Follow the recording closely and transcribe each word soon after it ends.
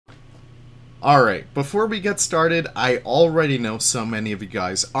Alright, before we get started, I already know so many of you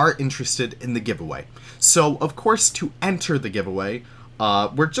guys are interested in the giveaway. So, of course, to enter the giveaway,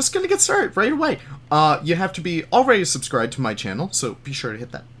 we're just gonna get started right away. You have to be already subscribed to my channel, so be sure to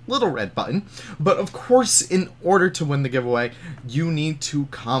hit that little red button. But of course, in order to win the giveaway, you need to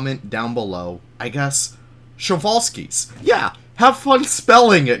comment down below, I guess, Przewalski's. Yeah, have fun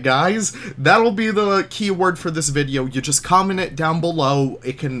spelling it, guys. That'll be the keyword for this video. You just comment it down below.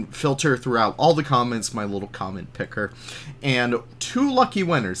 It can filter throughout all the comments, my little comment picker. And 2 lucky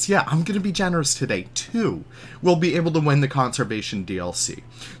winners, yeah, I'm gonna be generous today, 2, will be able to win the conservation DLC.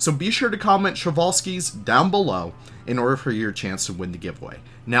 So be sure to comment Przewalski's down below in order for your chance to win the giveaway.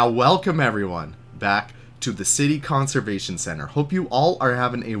 Now, welcome everyone back to the City Conservation Center. Hope you all are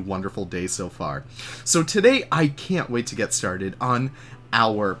having a wonderful day so far. So today, I can't wait to get started on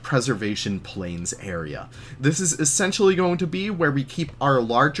our preservation plains area. This is essentially going to be where we keep our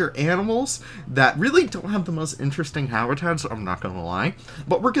larger animals that really don't have the most interesting habitats, I'm not gonna lie,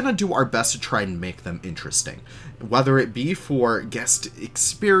 but we're gonna do our best to try and make them interesting. Whether it be for guest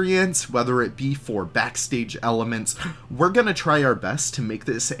experience, whether it be for backstage elements, we're gonna try our best to make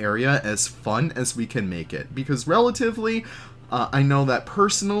this area as fun as we can make it, because relatively, I know that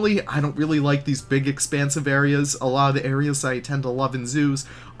personally, I don't really like these big expansive areas. A lot of the areas I tend to love in zoos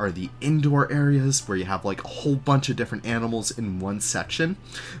are the indoor areas where you have like a whole bunch of different animals in one section.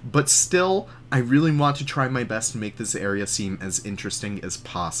 But still, I really want to try my best to make this area seem as interesting as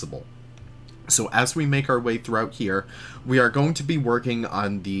possible. So as we make our way throughout here, we are going to be working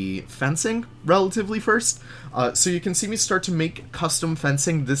on the fencing relatively first. So you can see me start to make custom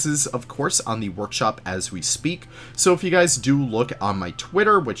fencing. This is, of course, on the workshop as we speak. So if you guys do look on my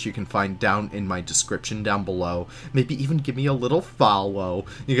Twitter, which you can find down in my description down below, maybe even give me a little follow,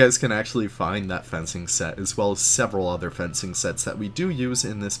 you guys can actually find that fencing set, as well as several other fencing sets that we do use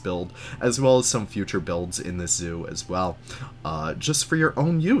in this build, as well as some future builds in this zoo as well, just for your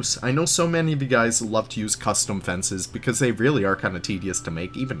own use. I know so many of you guys love to use custom fences because they really are kind of tedious to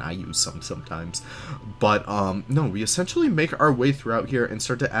make. Even I use some sometimes. But no, we essentially make our way throughout here and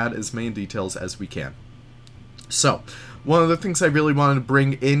start to add as many details as we can. So, one of the things I really wanted to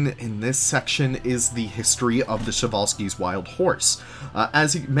bring in this section is the history of the Przewalski's wild horse.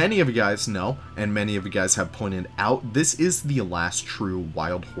 As many of you guys know, and many of you guys have pointed out, this is the last true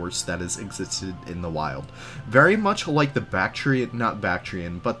wild horse that has existed in the wild. Very much like the not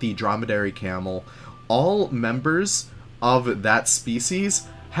Bactrian, but the dromedary camel. All members of that species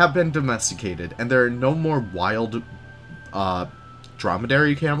have been domesticated, and there are no more wild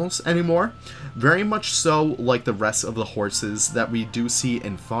dromedary camels anymore. Very much so like the rest of the horses that we do see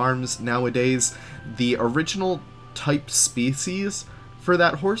in farms nowadays. The original type species for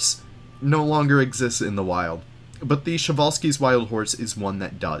that horse no longer exists in the wild, but the Przewalski's wild horse is one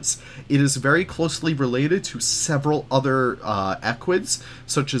that does. It is very closely related to several other equids,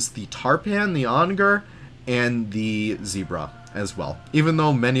 such as the tarpan, the onager, and the zebra as well. Even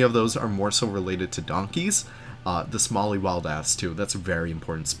though many of those are more so related to donkeys, the Somali wild ass too. That's a very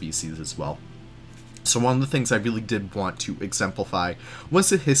important species as well. So one of the things I really did want to exemplify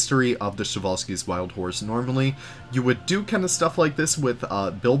was the history of the Przewalski's wild horse. Normally, you would do kind of stuff like this with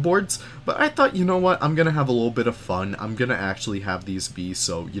billboards, but I thought, you know what, I'm going to have a little bit of fun. I'm going to actually have these be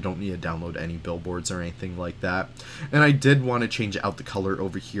so you don't need to download any billboards or anything like that. And I did want to change out the color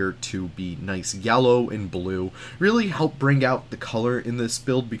over here to be nice yellow and blue. Really help bring out the color in this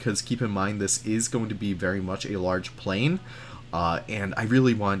build, because keep in mind this is going to be very much a large plane. And I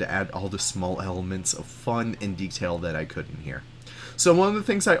really wanted to add all the small elements of fun and detail that I could in here. So one of the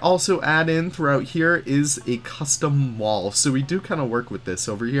things I also add in throughout here is a custom wall. So we do kind of work with this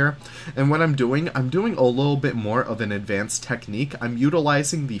over here. And what I'm doing a little bit more of an advanced technique. I'm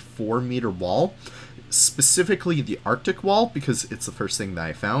utilizing the 4-meter wall, specifically the Arctic wall, because it's the first thing that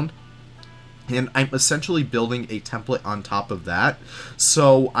I found. And I'm essentially building a template on top of that.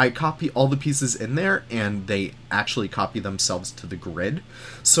 So I copy all the pieces in there, and they actually copy themselves to the grid.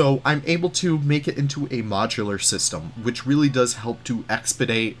 So I'm able to make it into a modular system, which really does help to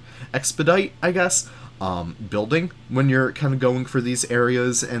expedite, I guess, building when you're kind of going for these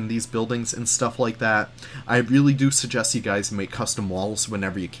areas and these buildings and stuff like that. I really do suggest you guys make custom walls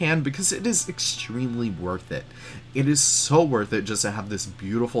whenever you can, because it is extremely worth it. It is so worth it just to have this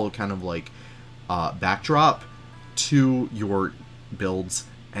beautiful kind of like backdrop to your builds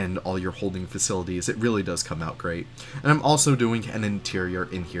and all your holding facilities. It really does come out great. And I'm also doing an interior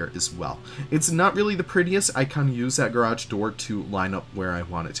in here as well. It's not really the prettiest. I kind of use that garage door to line up where I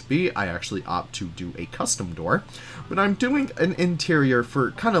want it to be. I actually opt to do a custom door, but I'm doing an interior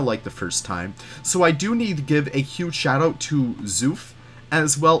for kind of like the first time. So I do need to give a huge shout out to Zoof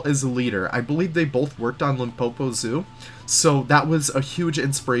as well as a leader. I believe they both worked on Limpopo Zoo, so that was a huge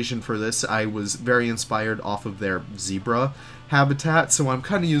inspiration for this. I was very inspired off of their zebra habitat, so I'm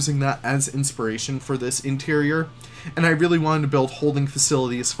kind of using that as inspiration for this interior. And I really wanted to build holding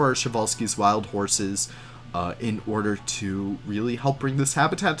facilities for our Przewalski's wild horses in order to really help bring this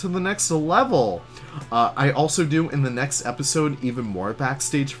habitat to the next level. I also do, in the next episode, even more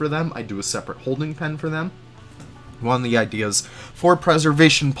backstage for them. I do a separate holding pen for them. One of the ideas for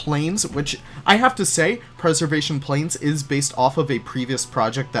Preservation Plains, which I have to say, Preservation Plains is based off of a previous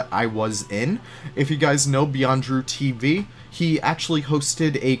project that I was in. If you guys know Beyond Drew TV, he actually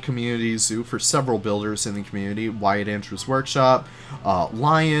hosted a community zoo for several builders in the community. Wyatt Andrews Workshop,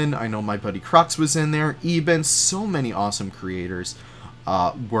 Lion, I know my buddy Crux was in there, Eben, so many awesome creators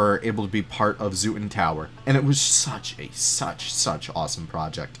were able to be part of Zoo and Tower. And it was such awesome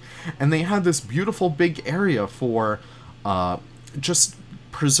project. And they had this beautiful big area for just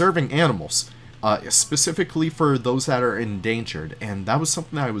preserving animals, specifically for those that are endangered. And that was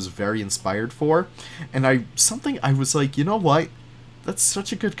something that I was very inspired for. And I was like, you know what? That's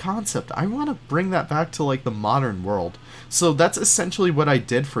such a good concept. I want to bring that back to like the modern world. So that's essentially what I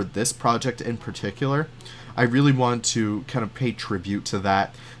did for this project in particular. I really want to kind of pay tribute to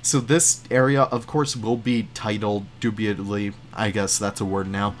that. So this area, of course, will be titled, dubitably, I guess that's a word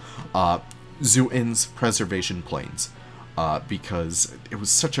now, Zoo-In's Preservation Plains. Because it was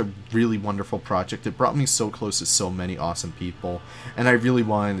such a really wonderful project. It brought me so close to so many awesome people, and I really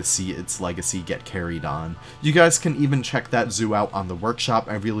wanted to see its legacy get carried on. You guys can even check that zoo out on the workshop.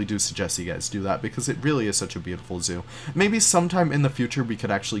 I really do suggest you guys do that, because it really is such a beautiful zoo. Maybe sometime in the future we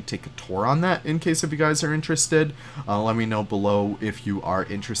could actually take a tour on that, in case if you guys are interested. Let me know below if you are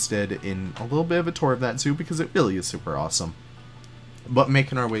interested in a little bit of a tour of that zoo, because it really is super awesome. But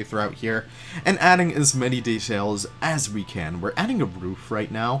making our way throughout here and adding as many details as we can. We're adding a roof right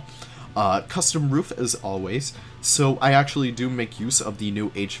now, custom roof as always. So I actually do make use of the new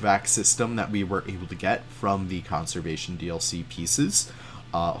HVAC system that we were able to get from the conservation DLC pieces.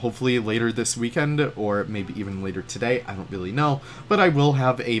 Hopefully later this weekend, or maybe even later today, I don't really know, but I will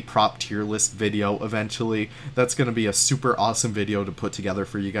have a prop tier list video eventually. That's going to be a super awesome video to put together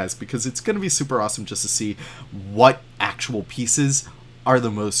for you guys, because it's going to be super awesome just to see what actual pieces are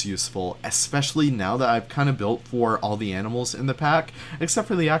the most useful, especially now that I've kind of built for all the animals in the pack, except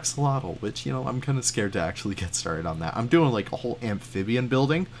for the axolotl, which, you know, I'm kind of scared to actually get started on that. I'm doing like a whole amphibian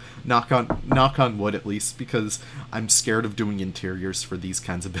building, knock on wood at least, because I'm scared of doing interiors for these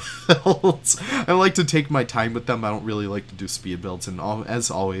kinds of builds. I like to take my time with them. I don't really like to do speed builds, and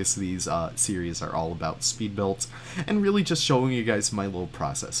as always, these series are all about speed builds, and really just showing you guys my little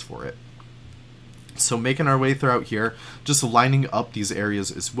process for it. So making our way throughout here, just lining up these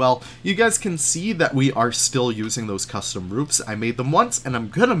areas as well. You guys can see that we are still using those custom roofs. I made them once, and I'm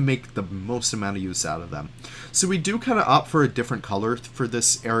going to make the most amount of use out of them. So we do kind of opt for a different color for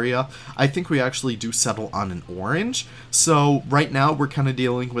this area. I think we actually do settle on an orange. So right now we're kind of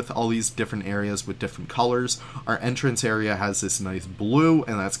dealing with all these different areas with different colors. Our entrance area has this nice blue,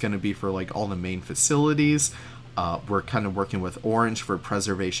 and that's going to be for like all the main facilities. We're kind of working with orange for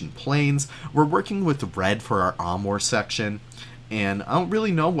Preservation Plains. We're working with red for our Amor section. And I don't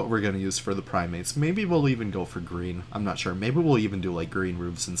really know what we're going to use for the primates. Maybe we'll even go for green. I'm not sure. Maybe we'll even do like green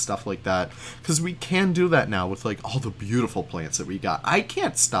roofs and stuff like that. Because we can do that now with like all the beautiful plants that we got. I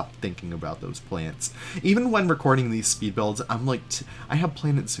can't stop thinking about those plants. Even when recording these speed builds, I'm like, I have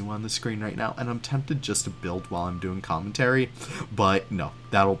Planet Zoo on the screen right now, and I'm tempted just to build while I'm doing commentary. But no,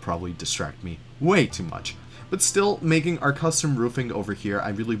 that'll probably distract me way too much. But still, making our custom roofing over here, I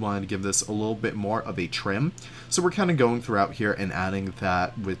really wanted to give this a little bit more of a trim. So we're kind of going throughout here and adding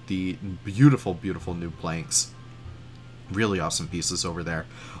that with the beautiful, beautiful new planks. Really awesome pieces over there.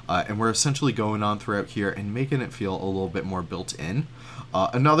 And we're essentially going on throughout here and making it feel a little bit more built in.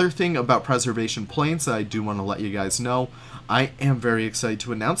 Another thing about Preservation Plains that I do want to let you guys know, I am very excited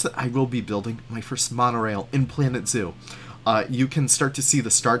to announce that I will be building my first monorail in Planet Zoo. You can start to see the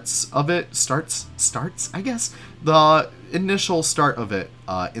starts of it, I guess, the initial start of it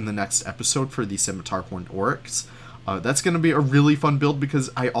in the next episode for the Scimitar Horned Oryx. That's going to be a really fun build, because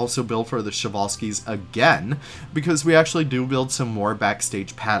I also build for the Przewalskis again, because we actually do build some more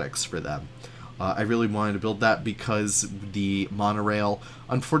backstage paddocks for them. I really wanted to build that because the monorail,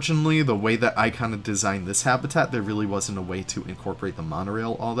 unfortunately, the way that I kind of designed this habitat, there really wasn't a way to incorporate the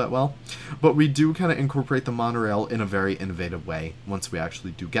monorail all that well. But we do kind of incorporate the monorail in a very innovative way once we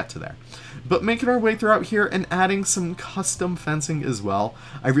actually do get to there. But making our way throughout here and adding some custom fencing as well.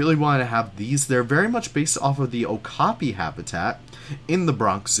 I really wanted to have these. They're very much based off of the Okapi habitat in the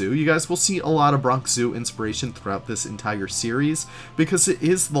Bronx Zoo. You guys will see a lot of Bronx Zoo inspiration throughout this entire series because it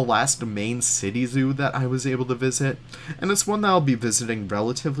is the last main city zoo that I was able to visit, and it's one that I'll be visiting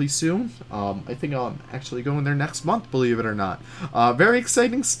relatively soon. I think I'm actually going there next month, believe it or not. Very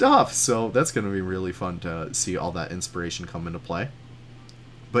exciting stuff, so that's going to be really fun to see all that inspiration come into play.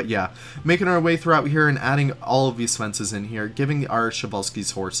 But yeah, making our way throughout here and adding all of these fences in here, giving our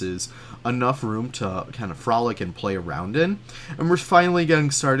Przewalski's horses enough room to kind of frolic and play around in. And we're finally getting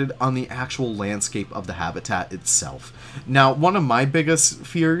started on the actual landscape of the habitat itself. Now, one of my biggest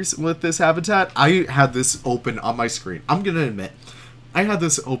fears with this habitat, I had this open on my screen. I'm going to admit, I had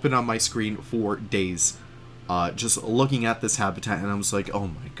this open on my screen for days. Just looking at this habitat, and I was like, oh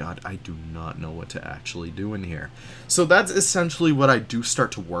my god, I do not know what to actually do in here. So that's essentially what I do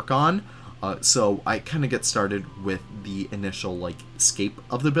start to work on. So I kind of get started with the initial like scape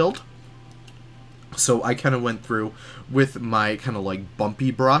of the build. So I kind of went through with my kind of like bumpy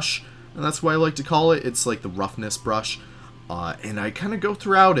brush, and that's what I like to call it. It's like the roughness brush. And I kind of go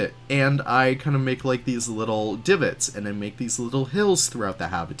throughout it, and I kind of make like these little divots, and I make these little hills throughout the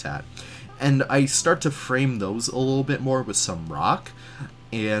habitat. And I start to frame those a little bit more with some rock,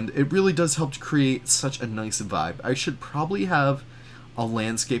 and it really does help to create such a nice vibe. I should probably have a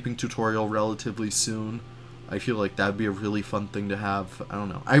landscaping tutorial relatively soon. I feel like that'd be a really fun thing to have. I don't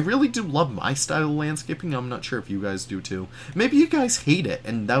know. I really do love my style of landscaping. I'm not sure if you guys do too. Maybe you guys hate it,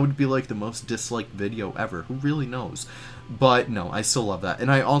 and that would be like the most disliked video ever. Who really knows? But no, I still love that.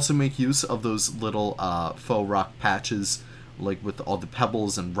 And I also make use of those little faux rock patches, like with all the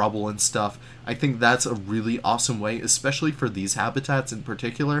pebbles and rubble and stuff. I think that's a really awesome way, especially for these habitats in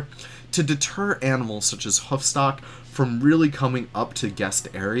particular, to deter animals such as hoofstock from really coming up to guest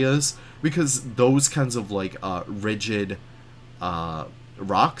areas, because those kinds of like rigid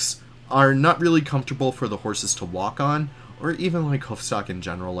rocks are not really comfortable for the horses to walk on, or even like hoofstock in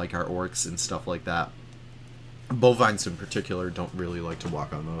general, like our oryx and stuff like that. Bovines in particular don't really like to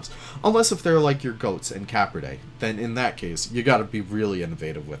walk on those, unless if they're like your goats and capridae. Then in that case, you gotta be really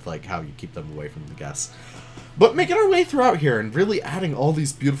innovative with like how you keep them away from the guests. But making our way throughout here and really adding all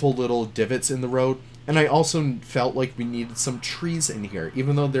these beautiful little divots in the road. And I also felt like we needed some trees in here.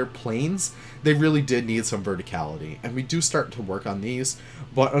 Even though they're plains, they really did need some verticality. And we do start to work on these,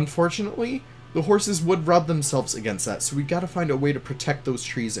 but unfortunately, the horses would rub themselves against that, so we gotta find a way to protect those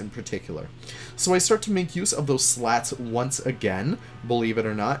trees in particular. So I start to make use of those slats once again, believe it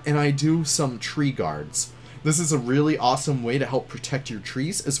or not, and I do some tree guards. This is a really awesome way to help protect your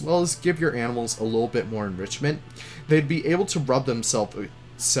trees, as well as give your animals a little bit more enrichment. They'd be able to rub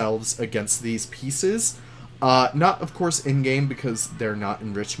themselves against these pieces. Not, of course, in-game, because they're not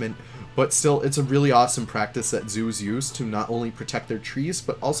enrichment, but still, it's a really awesome practice that zoos use to not only protect their trees,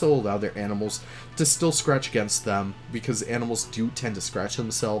 but also allow their animals to still scratch against them, because animals do tend to scratch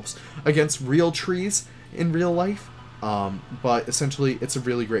themselves against real trees in real life. But essentially, it's a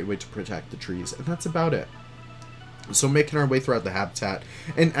really great way to protect the trees, and that's about it. So making our way throughout the habitat,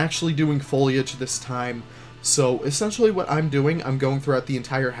 and actually doing foliage this time. So essentially what I'm doing, I'm going throughout the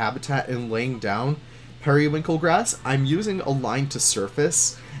entire habitat and laying down periwinkle grass. I'm using a line to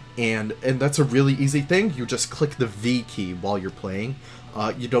surface, and that's a really easy thing. You just click the V key while you're playing.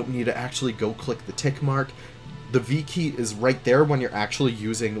 You don't need to actually go click the tick mark. The V key is right there when you're actually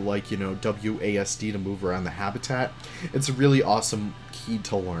using, like, you know, WASD to move around the habitat. It's a really awesome key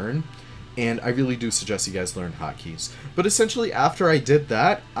to learn, and I really do suggest you guys learn hotkeys. But essentially, after I did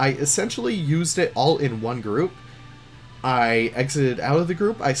that, I essentially used it all in one group. I exited out of the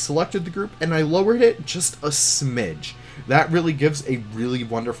group, I selected the group, and I lowered it just a smidge. That really gives a really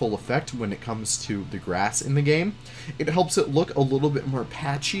wonderful effect when it comes to the grass in the game. It helps it look a little bit more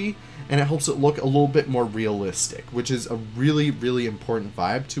patchy, and it helps it look a little bit more realistic, which is a really, really important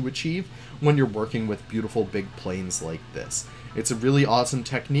vibe to achieve when you're working with beautiful big plains like this. It's a really awesome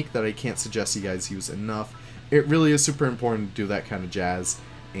technique that I can't suggest you guys use enough. It really is super important to do that kind of jazz,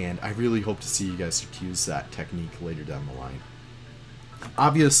 and I really hope to see you guys use that technique later down the line.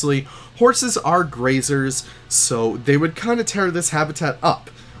 Obviously, horses are grazers, so they would kind of tear this habitat up.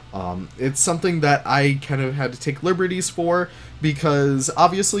 It's something that I kind of had to take liberties for, because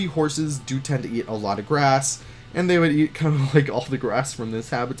obviously horses do tend to eat a lot of grass, and they would eat kind of like all the grass from this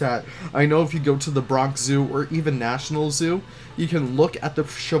habitat. I know if you go to the Bronx Zoo or even National Zoo, you can look at the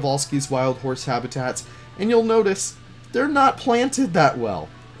Przewalski's wild horse habitats, and you'll notice they're not planted that well.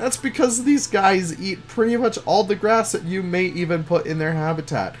 That's because these guys eat pretty much all the grass that you may even put in their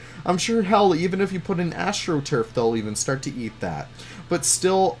habitat. I'm sure, hell, even if you put in AstroTurf, they'll even start to eat that. But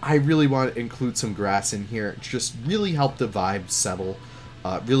still, I really want to include some grass in here. Just really help the vibe settle,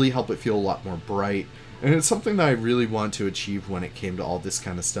 really help it feel a lot more bright. And it's something that I really want to achieve when it came to all this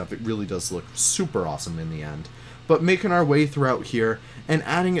kind of stuff. It really does look super awesome in the end. But making our way throughout here and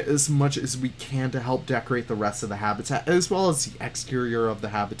adding as much as we can to help decorate the rest of the habitat, as well as the exterior of the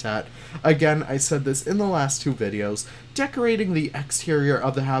habitat. Again, I said this in the last two videos, decorating the exterior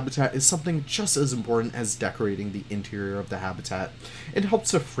of the habitat is something just as important as decorating the interior of the habitat. It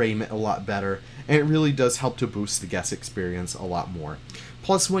helps to frame it a lot better, and it really does help to boost the guest experience a lot more.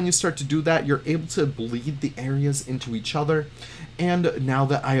 Plus, when you start to do that, you're able to bleed the areas into each other. And now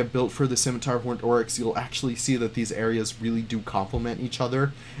that I have built for the Scimitar Horned Oryx, you'll actually see that these areas really do complement each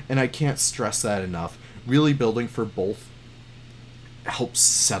other. And I can't stress that enough. Really building for both helps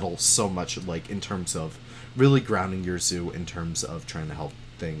settle so much, like in terms of really grounding your zoo in terms of trying to help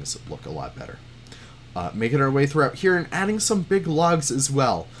things look a lot better. Making our way throughout here and adding some big logs as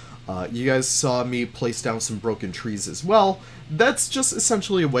well. You guys saw me place down some broken trees as well. That's just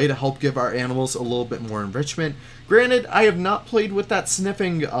essentially a way to help give our animals a little bit more enrichment. Granted, I have not played with that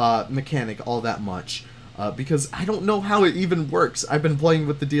sniffing mechanic all that much, because I don't know how it even works. I've been playing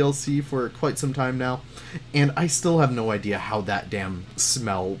with the DLC for quite some time now, and I still have no idea how that damn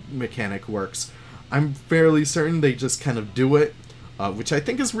smell mechanic works. I'm fairly certain they just kind of do it, which I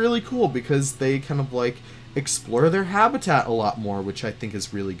think is really cool because they kind of like explore their habitat a lot more, which I think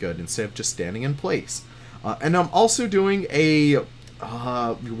is really good, instead of just standing in place. And I'm also doing a,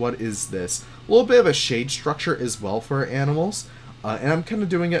 what is this? A little bit of a shade structure as well for our animals. And I'm kind of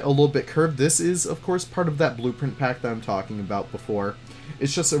doing it a little bit curved. This is, of course, part of that blueprint pack that I'm talking about before.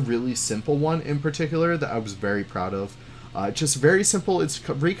 It's just a really simple one in particular that I was very proud of. Just very simple. It's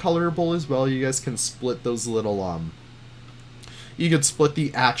recolorable as well. You guys can split those little, you could split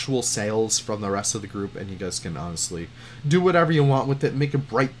the actual sails from the rest of the group, and you guys can honestly do whatever you want with it. Make a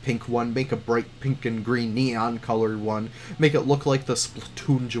bright pink one, make a bright pink and green neon colored one, make it look like the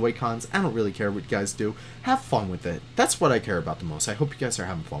Splatoon Joy-Cons. I don't really care what you guys do. Have fun with it. That's what I care about the most. I hope you guys are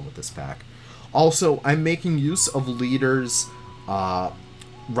having fun with this pack. Also, I'm making use of Leader's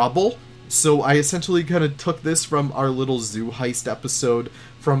rubble. So I essentially kind of took this from our little zoo heist episode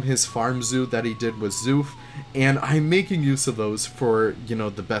from his farm zoo that he did with Zoof, and I'm making use of those for, you know,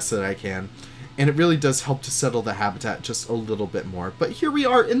 the best that I can. And it really does help to settle the habitat just a little bit more. But here we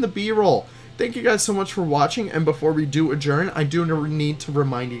are in the B-roll. Thank you guys so much for watching, and before we do adjourn, I do need to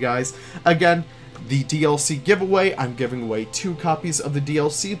remind you guys, again, the DLC giveaway. I'm giving away 2 copies of the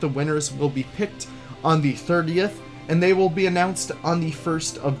DLC. The winners will be picked on the 30th. And they will be announced on the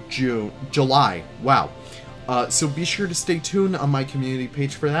 1st of July. Wow. So be sure to stay tuned on my community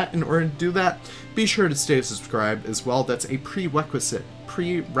page for that. In order to do that, be sure to stay subscribed as well. That's a prerequisite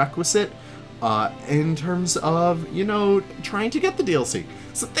in terms of, you know, trying to get the DLC.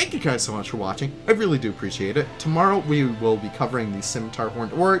 So thank you guys so much for watching. I really do appreciate it. Tomorrow we will be covering the Scimitar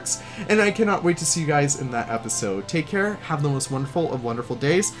Horned Oryx, and I cannot wait to see you guys in that episode. Take care, have the most wonderful of wonderful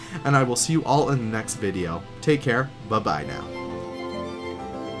days, and I will see you all in the next video. Take care, bye-bye now.